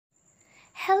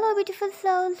Hello beautiful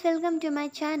souls, welcome to my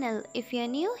channel. If you're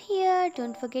new here,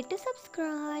 don't forget to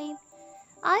subscribe.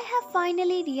 I have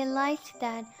finally realized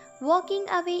that walking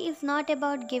away is not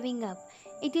about giving up.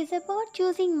 It is about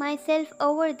choosing myself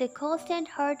over the constant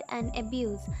hurt and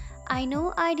abuse. I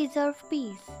know I deserve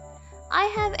peace. I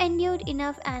have endured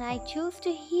enough and I choose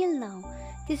to heal now.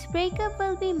 This breakup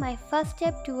will be my first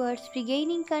step towards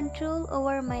regaining control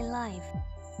over my life.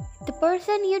 The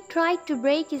person you tried to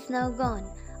break is now gone.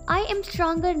 I am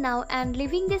stronger now and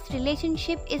leaving this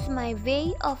relationship is my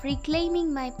way of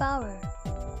reclaiming my power.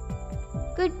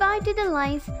 Goodbye to the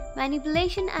lies,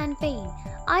 manipulation and pain.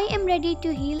 I am ready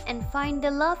to heal and find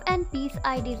the love and peace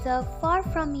I deserve far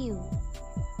from you.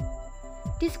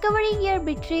 Discovering your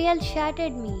betrayal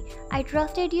shattered me. I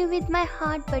trusted you with my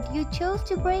heart but you chose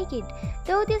to break it.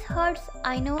 Though this hurts,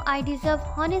 I know I deserve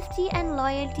honesty and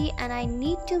loyalty and I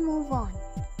need to move on.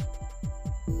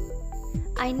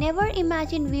 I never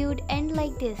imagined we would end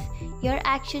like this. Your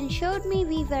action showed me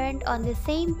we weren't on the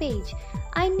same page.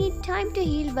 I need time to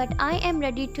heal but I am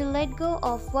ready to let go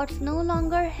of what's no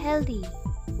longer healthy.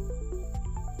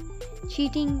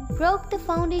 Cheating broke the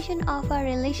foundation of our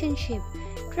relationship.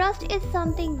 Trust is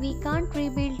something we can't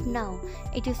rebuild now.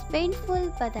 It is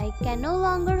painful but I can no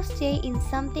longer stay in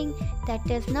something that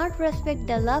does not respect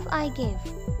the love I gave.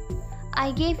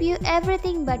 I gave you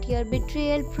everything but your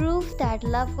betrayal proves that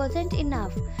love wasn't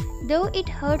enough. Though it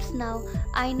hurts now,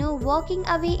 I know walking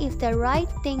away is the right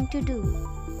thing to do.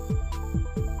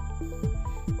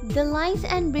 The lies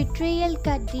and betrayal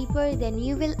cut deeper than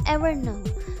you will ever know.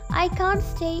 I can't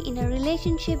stay in a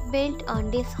relationship built on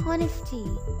dishonesty.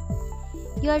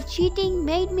 Your cheating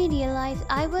made me realize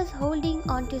I was holding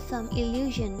on to some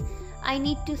illusion. I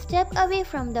need to step away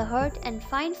from the hurt and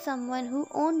find someone who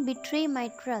won't betray my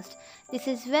trust. This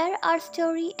is where our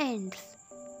story ends.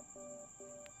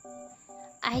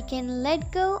 I can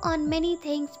let go on many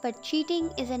things but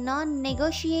cheating is a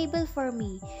non-negotiable for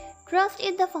me. Trust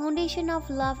is the foundation of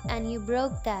love and you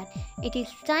broke that. It is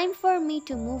time for me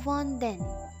to move on then.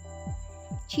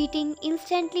 Cheating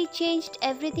instantly changed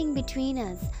everything between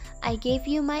us. I gave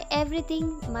you my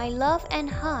everything, my love and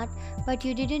heart, but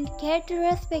you didn't care to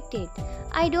respect it.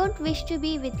 I don't wish to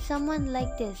be with someone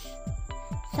like this.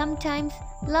 Sometimes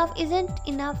love isn't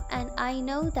enough and I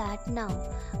know that now.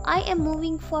 I am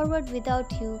moving forward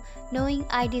without you, knowing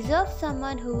I deserve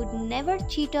someone who would never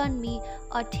cheat on me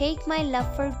or take my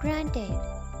love for granted.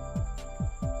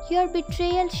 Your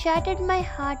betrayal shattered my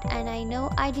heart and I know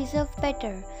I deserve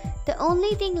better. The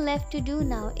only thing left to do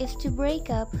now is to break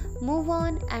up, move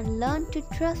on and learn to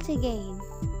trust again.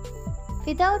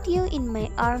 Without you in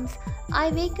my arms, I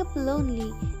wake up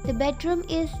lonely. The bedroom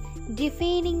is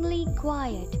deafeningly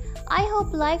quiet. I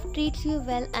hope life treats you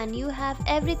well and you have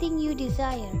everything you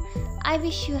desire. I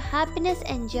wish you happiness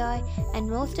and joy and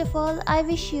most of all, I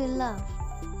wish you love.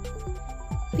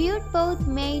 We both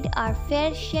made our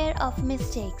fair share of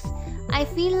mistakes. I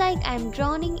feel like I'm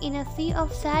drowning in a sea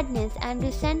of sadness and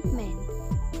resentment.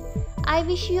 I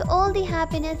wish you all the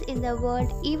happiness in the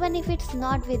world even if it's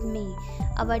not with me.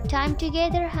 Our time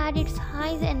together had its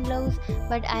highs and lows,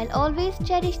 but I'll always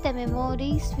cherish the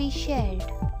memories we shared.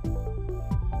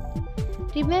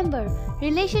 Remember,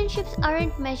 relationships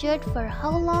aren't measured for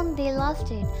how long they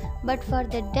lasted, but for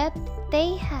the depth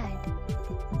they had.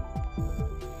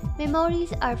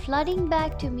 Memories are flooding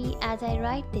back to me as I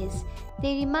write this.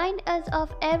 They remind us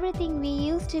of everything we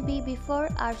used to be before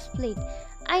our split.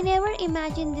 I never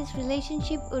imagined this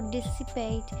relationship would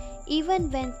dissipate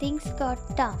even when things got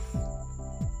tough.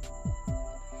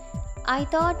 I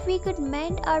thought we could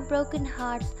mend our broken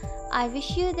hearts. I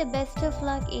wish you the best of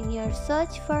luck in your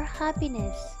search for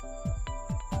happiness.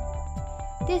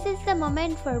 This is the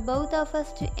moment for both of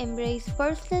us to embrace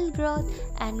personal growth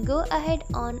and go ahead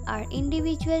on our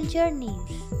individual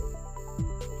journeys.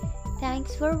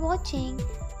 Thanks for watching.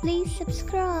 Please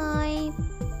subscribe.